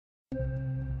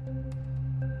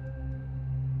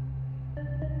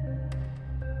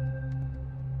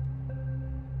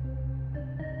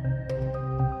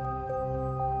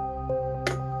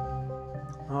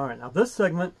this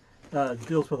segment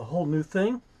deals with a whole new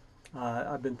thing.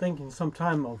 I've been thinking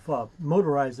sometime of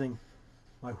motorizing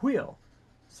my wheel,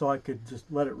 so I could just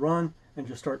let it run and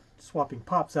just start swapping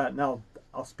pops out. Now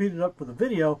I'll speed it up for the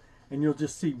video, and you'll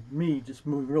just see me just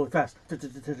moving really fast,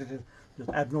 just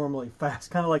abnormally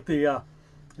fast, kind of like the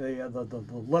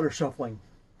letter shuffling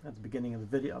at the beginning of the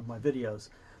video of my videos.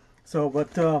 So,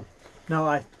 but now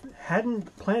I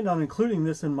hadn't planned on including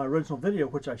this in my original video,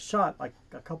 which I shot like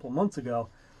a couple of months ago,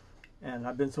 and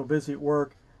I've been so busy at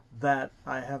work that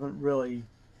I kind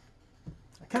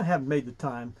of haven't made the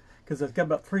time, because I've got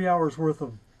about 3 hours worth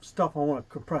of stuff I want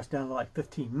to compress down to like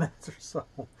 15 minutes or so.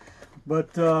 But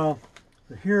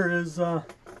here it is. I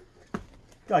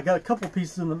got a couple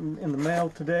pieces in the mail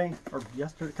today, or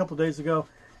yesterday, a couple of days ago,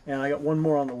 and I got one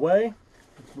more on the way,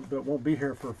 but it won't be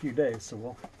here for a few days.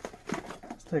 So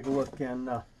let's take a look. And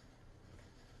well,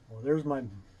 there's my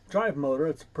drive motor.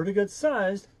 It's pretty good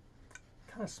sized,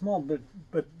 kind of small,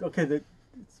 but okay.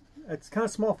 It's kind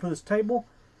of small for this table,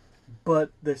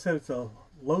 but they said it's a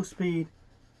low speed,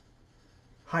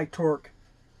 high torque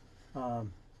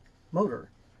motor.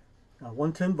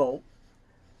 110 volt.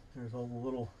 There's all the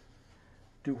little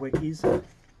doohickeys.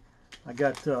 I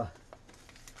got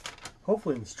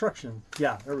hopefully instruction.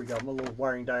 Yeah, there we go. My little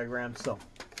wiring diagram. So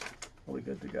we'll be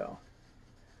good to go.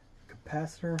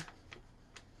 Capacitor.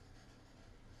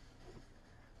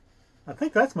 I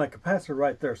think that's my capacitor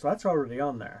right there. So that's already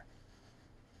on there.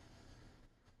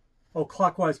 Oh,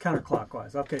 clockwise,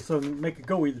 counterclockwise. Okay, so make it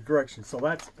go either direction. So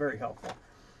that's very helpful.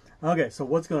 Okay, so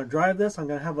what's going to drive this? I'm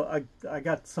going to have I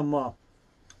got some, what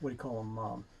do you call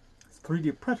them?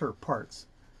 3D printer parts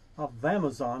off of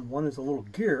Amazon. One is a little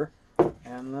gear,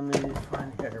 and let me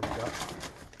find, here we go.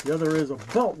 The other is a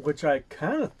belt, which I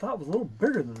kind of thought was a little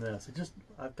bigger than this.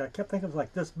 I kept thinking it was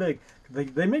like this big.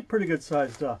 They make pretty good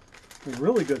sized,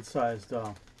 really good sized,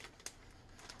 what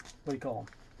do you call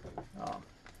them?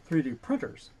 3D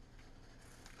printers.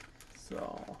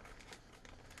 So,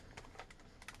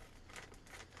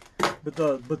 but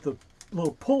the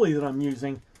little pulley that I'm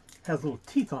using has little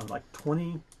teeth on it, like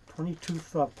 20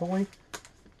 tooth pulley.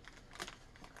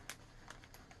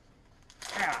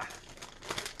 Ah,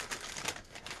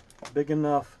 big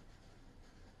enough.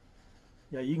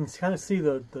 Yeah, you can kind of see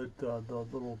the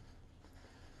little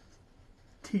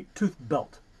tooth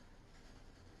belt.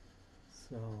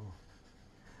 So,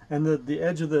 and the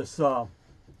edge of this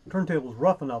turntable is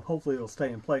rough enough. Hopefully it'll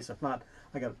stay in place. If not,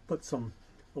 I got to put some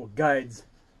little guides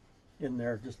in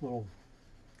there, just little,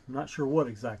 I'm not sure what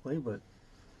exactly, but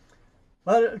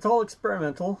it's all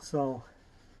experimental, so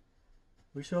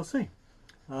we shall see.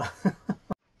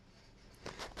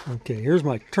 Okay, here's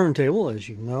my turntable. As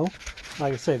you know,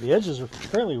 like I say, the edges are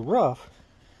fairly rough,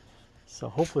 so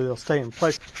hopefully they'll stay in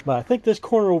place. But I think this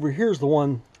corner over here is the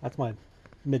one, that's my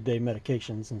midday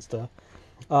medications and stuff.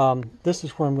 This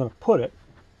is where I'm going to put it.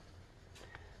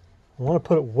 I want to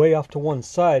put it way off to one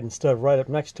side instead of right up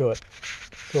next to it,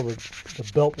 so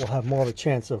the belt will have more of a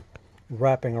chance of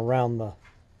wrapping around the,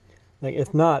 like,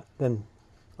 if not, then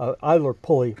idler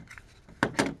pulley,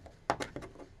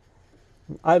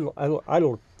 idler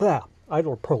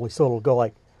pulley, so it'll go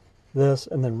like this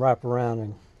and then wrap around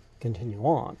and continue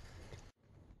on.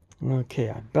 Okay,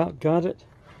 I about got it.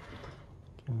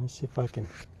 Okay, let's see if I can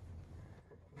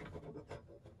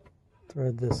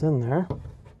thread this in there.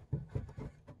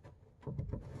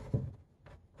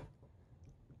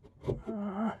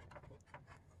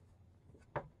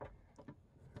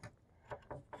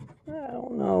 I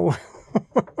don't know.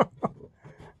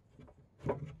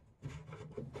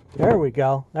 There we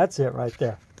go. That's it right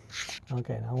there.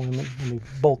 Okay, now let me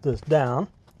bolt this down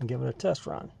and give it a test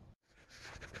run.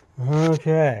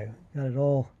 Okay, got it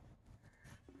all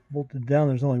bolted down.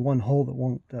 There's only one hole that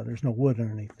won't, there's no wood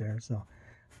underneath there. So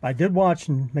I did watch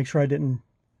and make sure I didn't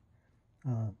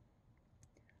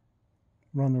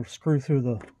run the screw through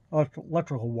the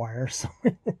electrical wire, so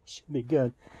it should be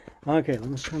good. Okay, let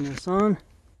me turn this on.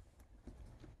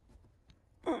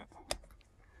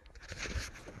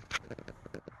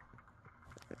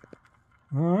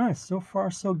 Alright, so far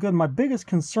so good. My biggest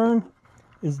concern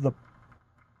is the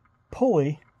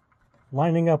pulley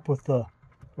lining up with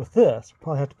this.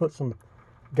 Probably have to put some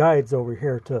guides over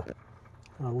here to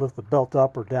lift the belt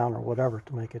up or down or whatever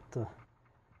to make it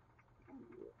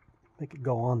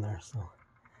go on there. So,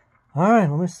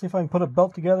 alright, let me see if I can put a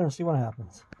belt together and see what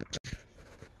happens.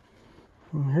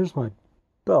 And here's my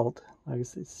belt. Like you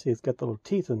see, it's got the little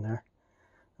teeth in there.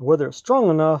 Whether it's strong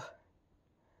enough,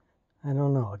 I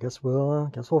don't know. I guess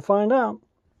we'll find out.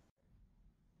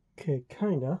 Okay,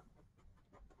 kinda.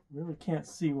 Really can't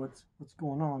see what's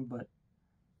going on, but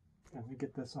let me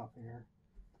get this off of here.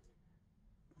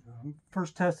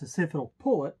 First test to see if it'll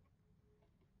pull it.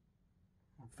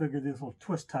 I'll figure these little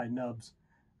twist tie nubs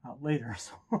out later.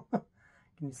 So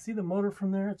can you see the motor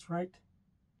from there? It's right.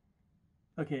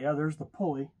 Okay, yeah, there's the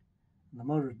pulley. And the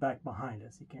motor's back behind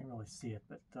us. You can't really see it,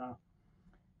 but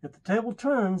if the table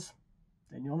turns,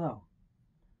 then you'll know.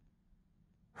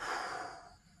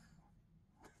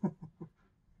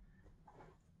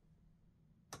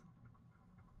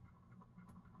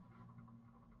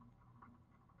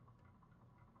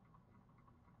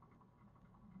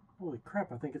 Holy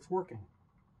crap, I think it's working.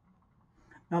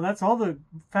 Now that's all the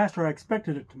faster I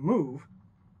expected it to move.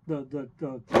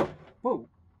 Whoa.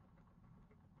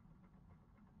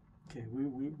 Okay,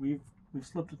 we've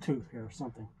slipped a tooth here or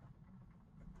something.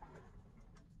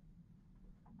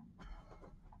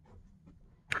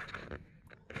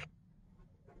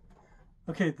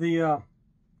 Okay, well,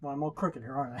 I'm all crooked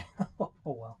here, aren't I? Oh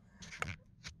well.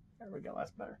 There we go,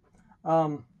 that's better.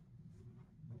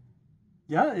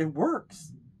 Yeah, it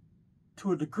works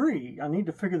to a degree. I need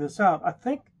to figure this out. I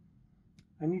think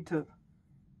I need to,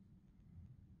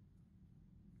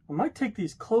 I might take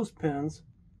these clothespins.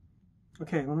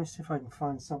 Okay, let me see if I can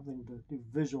find something to do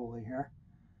visually here.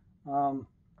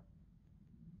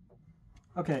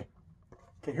 Okay,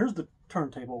 here's the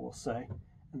turntable, we'll say,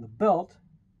 and the belt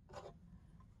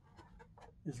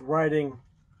is riding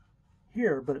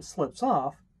here, but it slips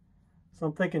off. So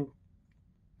I'm thinking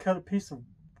cut a piece of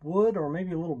wood or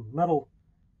maybe a little metal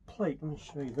plate. Let me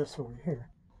show you this over here.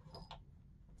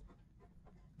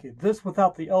 Okay, this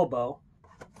without the elbow.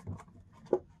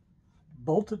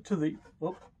 Bolt it to the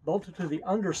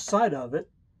underside of it,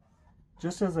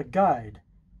 just as a guide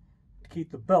to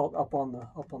keep the belt up on the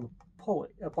pulley,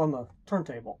 up on the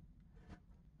turntable.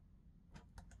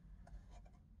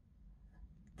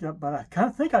 Yeah, but I kind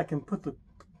of think I can put the.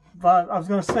 I was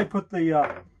going to say put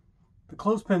the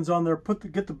clothespins on there,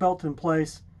 get the belt in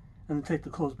place, and then take the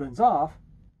clothespins off.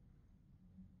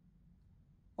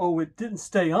 Oh, it didn't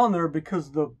stay on there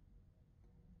because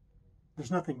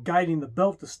there's nothing guiding the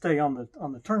belt to stay on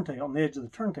the turntable, on the edge of the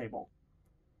turntable.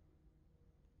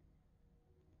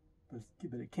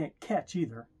 But it can't catch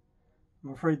either.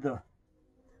 I'm afraid the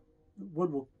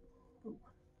wood will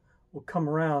come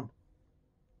around.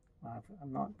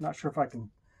 I'm not sure if I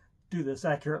can do this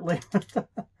accurately.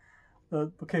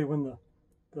 Okay, when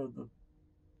the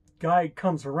guide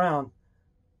comes around,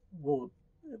 will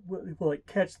it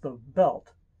catch the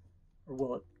belt, or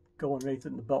will it go underneath it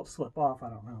and the belt slip off? I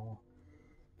don't know.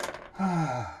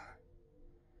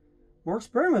 More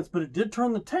experiments, but it did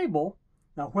turn the table.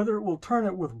 Now whether it will turn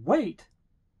it with weight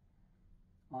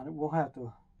on it, we'll have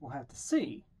to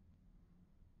see.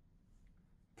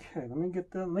 Okay, let me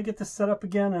get this set up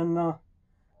again and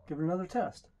give it another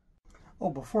test.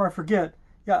 Oh, before I forget,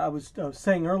 yeah, I was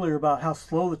saying earlier about how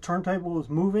slow the turntable was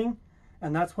moving,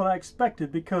 and that's what I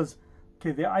expected, because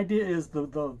okay, the idea is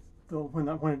when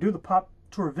I do the pop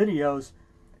tour videos,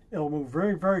 it'll move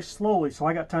very, very slowly, so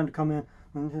I got time to come in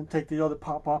and take the other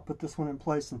pop off, put this one in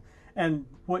place, and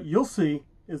what you'll see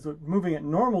is it moving at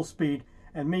normal speed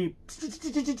and me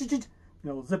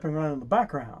zipping around in the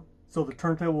background. So the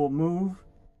turntable will move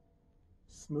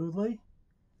smoothly,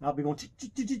 and I'll be going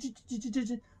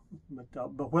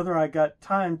but whether I got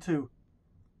time to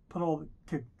put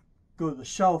go to the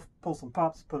shelf, pull some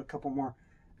pops, put a couple more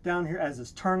down here as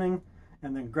it's turning,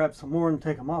 and then grab some more and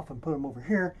take them off and put them over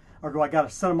here, or do I got to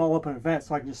set them all up in advance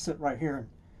so I can just sit right here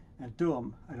and do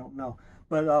them? I don't know.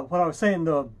 But what I was saying,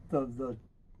 the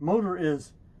motor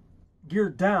is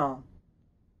geared down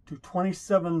to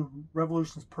 27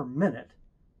 revolutions per minute,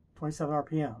 27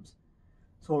 RPMs.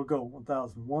 So it'll go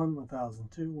 1001,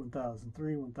 1002,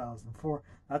 1003, 1004.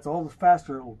 That's all the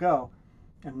faster it will go,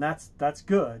 and that's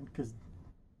good, because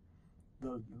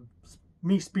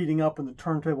me speeding up and the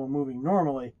turntable moving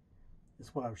normally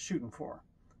is what I was shooting for.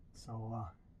 So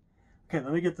okay,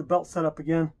 let me get the belt set up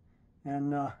again,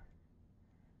 and gotta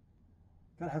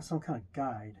have some kind of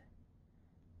guide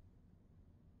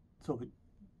so the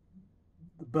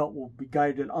belt will be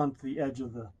guided onto the edge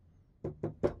of the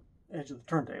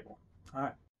turntable. All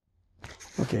right.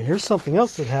 Okay, here's something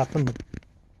else that happened. The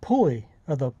pulley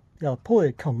had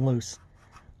come loose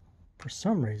for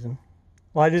some reason.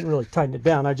 Well, I didn't really tighten it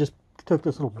down. I just took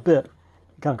this little bit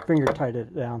and kind of finger tightened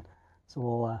it down. So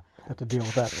we'll have to deal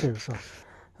with that too. So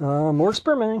more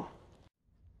experimenting.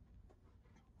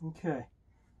 Okay.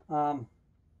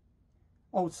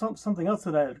 Oh, something else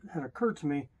that had occurred to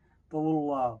me. The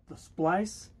little the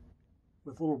splice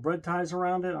with little bread ties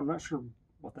around it. I'm not sure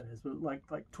what that is, but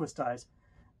like twist ties.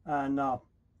 And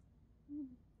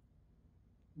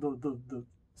the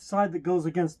side that goes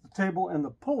against the table and the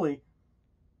pulley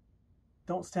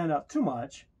don't stand out too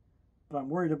much, but I'm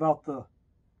worried about the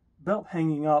belt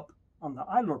hanging up on the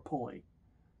idler pulley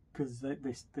because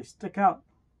they stick out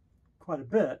quite a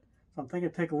bit. So I'm thinking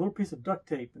take a little piece of duct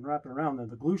tape and wrap it around there.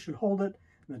 The glue should hold it,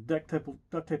 and the duct tape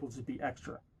will just be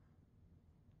extra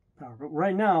power. But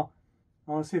right now,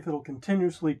 I want to see if it'll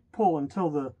continuously pull until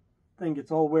the thing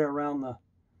gets all the way around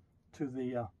to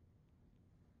the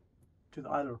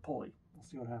idler pulley. We'll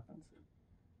see what happens.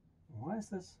 Why is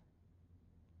this?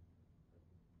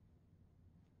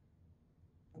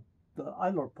 The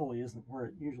idler pulley isn't where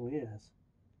it usually is.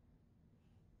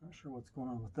 Not sure what's going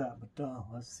on with that, but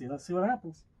let's see what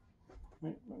happens.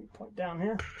 Let me point down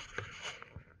here.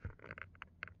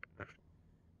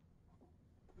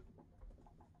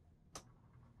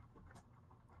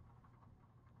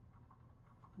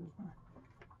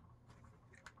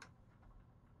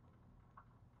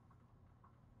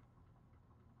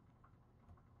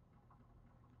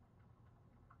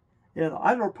 Yeah, the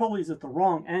idler pulley is at the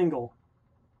wrong angle.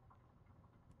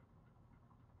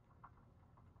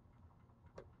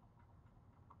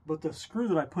 But the screw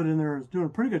that I put in there is doing a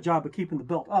pretty good job of keeping the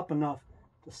belt up enough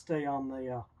to stay on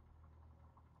the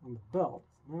belt.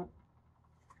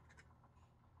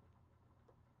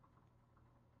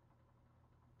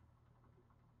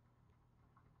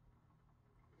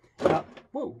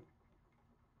 Whoa!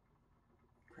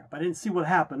 Crap! I didn't see what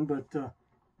happened, but the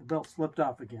belt slipped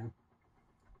off again.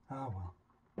 Oh well.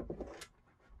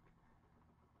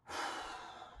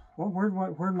 Well, where'd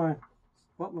my?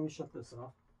 Well, let me shut this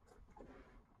off.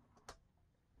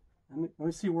 Let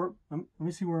me see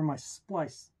where my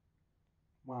splice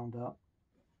wound up.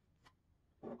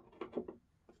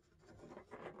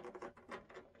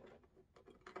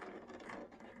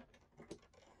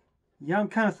 Yeah, I'm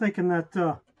kind of thinking that.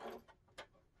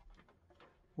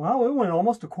 Well, it went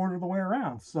almost a quarter of the way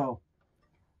around. So,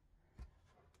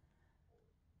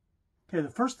 okay, the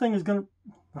first thing is going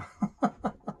to.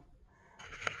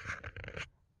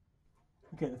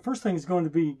 Okay, the first thing is going to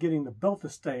be getting the belt to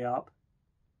stay up.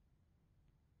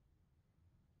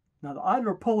 Now the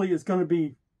idler pulley is going to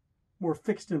be more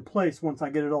fixed in place once I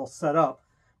get it all set up.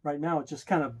 Right now it's just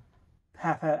kind of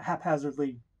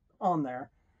haphazardly on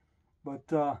there. But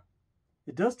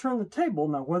it does turn the table.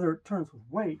 Now whether it turns with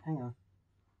weight, hang on.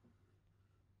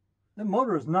 The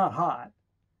motor is not hot,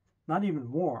 not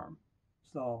even warm.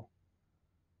 So,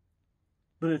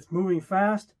 but it's moving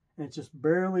fast and it's just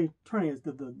barely turning. It's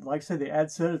like I said, the ad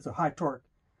said it's a high torque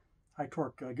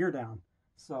gear down.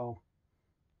 So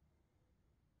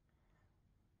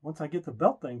once I get the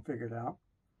belt thing figured out.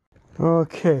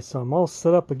 Okay, so I'm all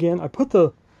set up again. I put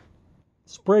the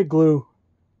spray glue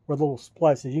where the little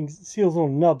splices. You can see those little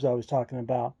nubs I was talking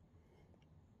about.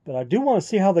 But I do want to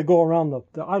see how they go around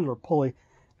the idler pulley.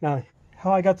 Now,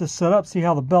 how I got this set up, see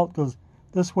how the belt goes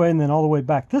this way and then all the way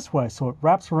back this way. So it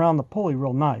wraps around the pulley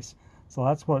real nice. So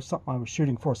that's something I was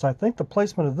shooting for. So I think the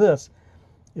placement of this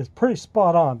is pretty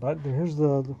spot on. But where's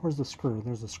the screw?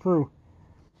 There's a screw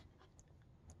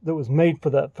that was made for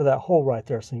that hole right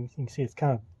there. So you can see it's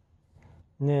kind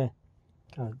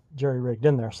of jerry-rigged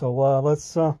in there. So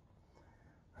let's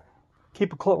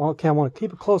keep a close. Okay, I want to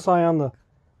keep a close eye on the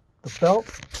belt.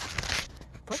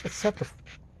 If I could set the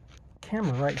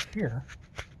camera right here.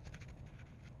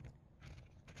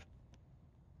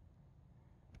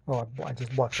 Oh, I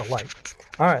just blocked the light.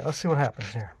 All right, let's see what happens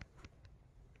here.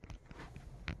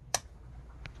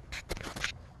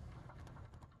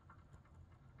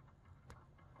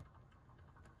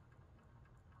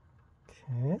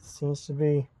 Okay, it seems to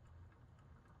be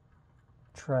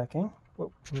tracking.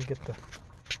 Whoa, let me get the...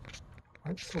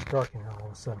 Why is it so dark in here all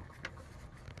of a sudden?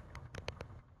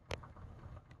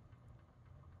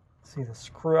 See the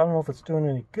screw, I don't know if it's doing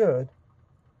any good.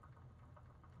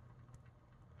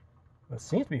 But it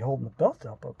seems to be holding the belt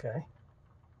up okay.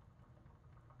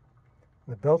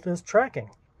 The belt is tracking.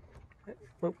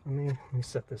 Let me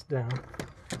set this down.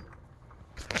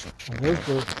 And there's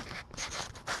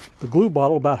the glue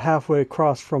bottle about halfway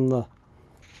across from the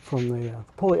pulley.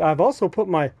 I've also put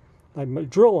my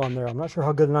drill on there. I'm not sure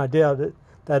how good an idea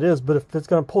that is, but if it's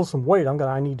going to pull some weight,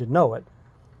 I need to know it.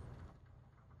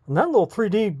 And that little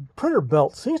 3D printer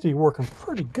belt seems to be working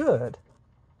pretty good.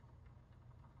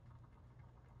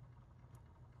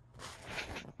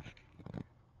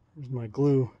 Here's my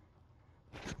glue.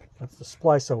 That's the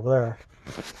splice over there.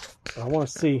 So I want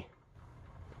to see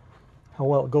how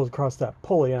well it goes across that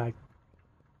pulley, and I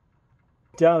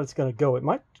doubt it's going to go. It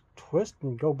might twist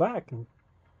and go back, and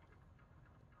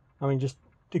I mean, just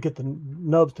to get the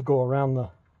nubs to go around the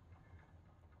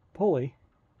pulley.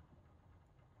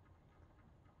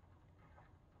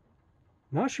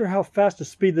 Not sure how fast to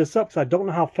speed this up, because I don't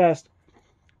know how fast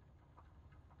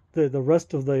the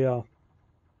rest of the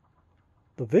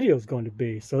the video is going to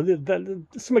be. So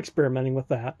some experimenting with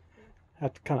that.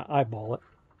 Have to kind of eyeball it.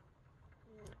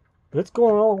 But it's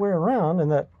going all the way around,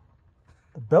 and that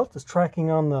the belt is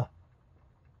tracking on the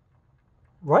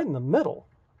right in the middle.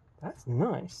 That's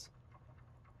nice.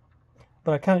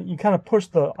 But you kind of push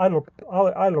the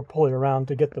idler pulley around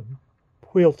to get the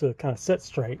wheel to kind of sit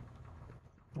straight.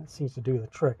 That seems to do the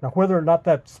trick. Now, whether or not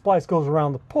that splice goes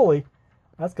around the pulley,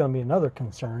 that's going to be another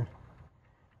concern.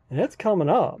 And it's coming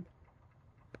up.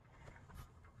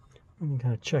 Let me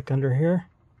kind of check under here.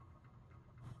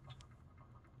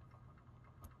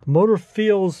 The motor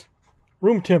feels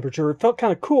room temperature. It felt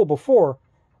kind of cool before,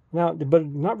 now, but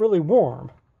not really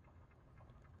warm.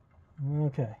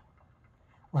 Okay.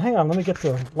 Well, hang on. Let me get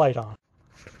the light on.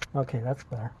 Okay, that's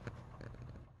better.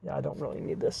 Yeah, I don't really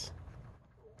need this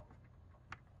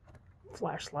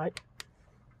flashlight.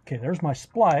 Okay, there's my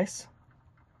splice.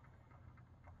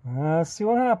 Let's see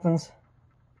what happens.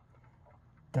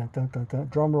 Dun, dun, dun, dun.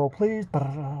 Drum roll, please.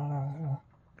 And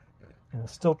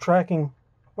it's still tracking.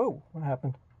 Whoa, what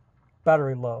happened?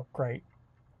 Battery low. Great.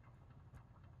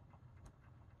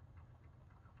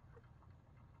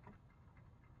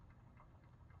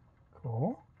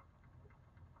 Cool.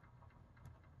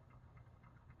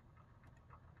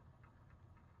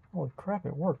 Holy crap,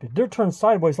 it worked. It did turn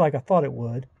sideways like I thought it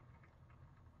would.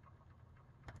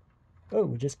 Oh,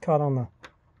 we just caught on the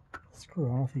screw. I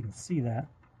don't know if you can see that.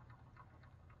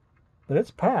 But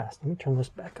it's passed. Let me turn this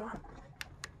back on.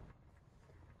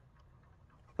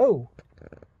 Oh.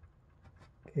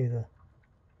 Okay, the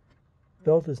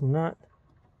belt is not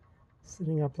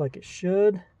sitting up like it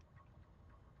should.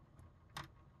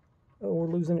 Oh, we're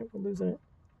losing it. We're losing it.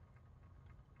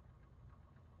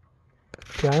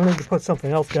 Okay, I need to put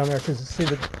something else down there because, see,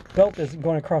 the belt isn't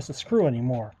going across the screw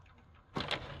anymore.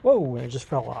 Whoa, and it just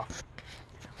fell off.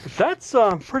 But that's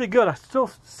pretty good. I still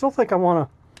think I want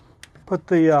to put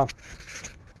the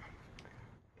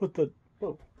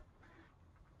whoa.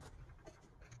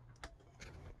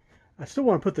 I still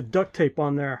want to put the duct tape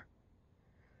on there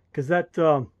because that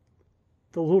the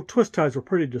little twist ties were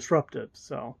pretty disruptive.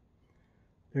 So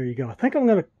there you go. I think I'm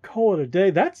going to call it a day.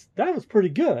 That was pretty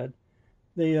good.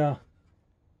 The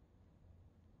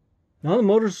now the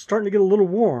motor's starting to get a little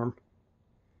warm.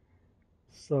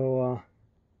 So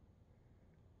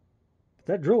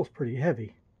that drill is pretty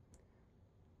heavy.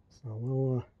 So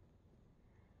we'll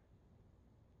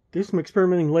do some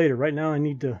experimenting later. Right now I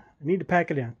need to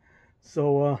pack it in.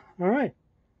 So all right.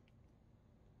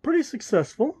 Pretty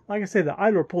successful. Like I say, the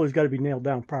idler pulley's got to be nailed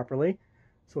down properly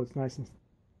so it's nice and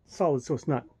solid, so it's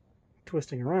not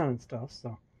twisting around and stuff.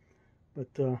 So,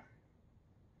 but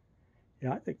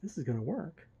yeah, I think this is going to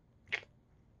work.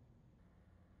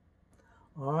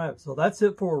 All right, so that's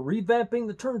it for Revamping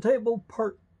the Turntable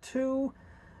Part 2.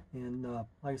 And like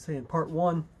I say, in Part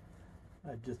 1,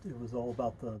 it was all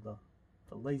about the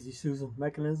Lazy Susan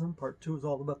mechanism. Part 2 is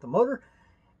all about the motor.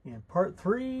 And Part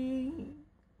 3,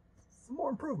 some more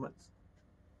improvements.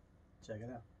 Check it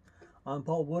out. I'm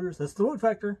Paul Wooters. That's the Woot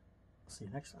Factor. See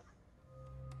you next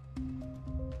time.